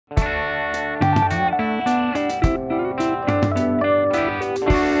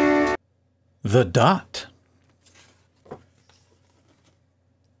The dot.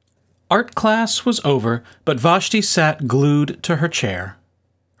 Art class was over, but Vashti sat glued to her chair.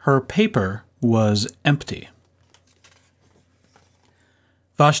 Her paper was empty.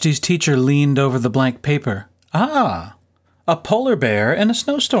 Vashti's teacher leaned over the blank paper. "Ah, a polar bear in a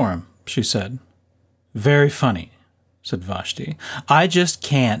snowstorm," she said. "Very funny," said Vashti. "I just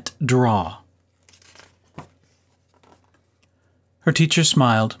can't draw." Her teacher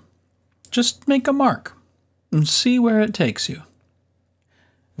smiled. "Just make a mark and see where it takes you."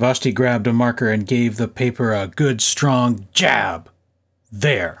 Vashti grabbed a marker and gave the paper a good strong jab.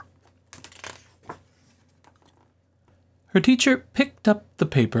 There. Her teacher picked up the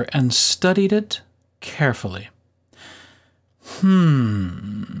paper and studied it carefully.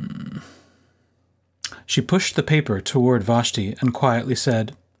 She pushed the paper toward Vashti and quietly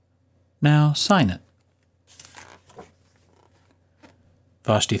said, "Now sign it."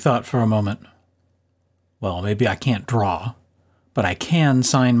 Vashti thought for a moment. "Well, maybe I can't draw, but I can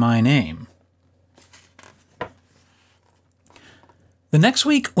sign my name." The next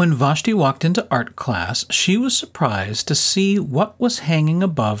week, when Vashti walked into art class, she was surprised to see what was hanging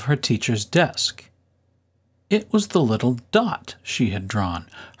above her teacher's desk. It was the little dot she had drawn.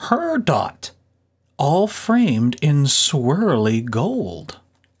 Her dot, all framed in swirly gold.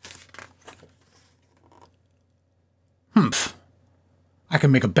 "Humph! I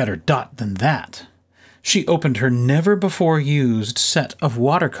can make a better dot than that." She opened her never-before-used set of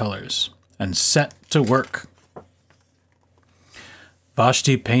watercolors and set to work.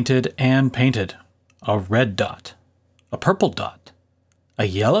 Vashti painted and painted. A red dot, a purple dot, a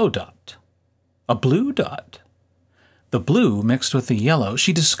yellow dot, a blue dot. The blue mixed with the yellow,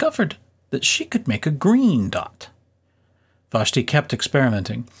 she discovered that she could make a green dot. Vashti kept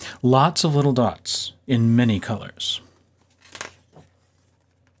experimenting. Lots of little dots in many colors.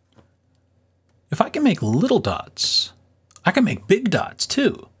 If I can make little dots, I can make big dots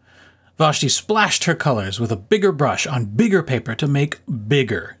too. Vashti splashed her colors with a bigger brush on bigger paper to make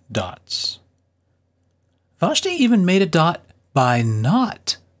bigger dots. Vashti even made a dot by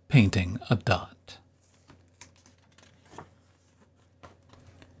not painting a dot.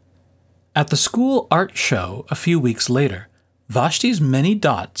 At the school art show a few weeks later, Vashti's many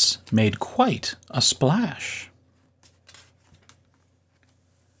dots made quite a splash.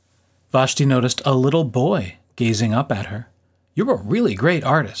 Vashti noticed a little boy gazing up at her. "You're a really great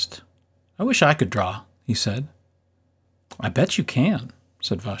artist. I wish I could draw," he said. "I bet you can,"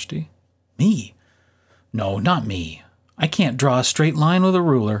 said Vashti. "Me? No, not me. I can't draw a straight line with a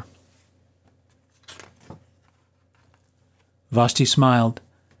ruler." Vashti smiled.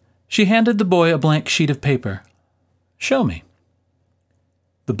 She handed the boy a blank sheet of paper. "Show me."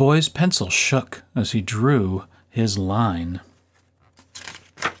 The boy's pencil shook as he drew his line.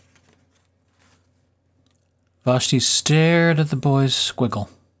 Vashti stared at the boy's squiggle.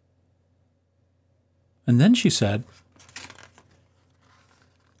 And then she said,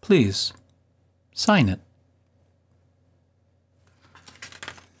 "Please, sign it."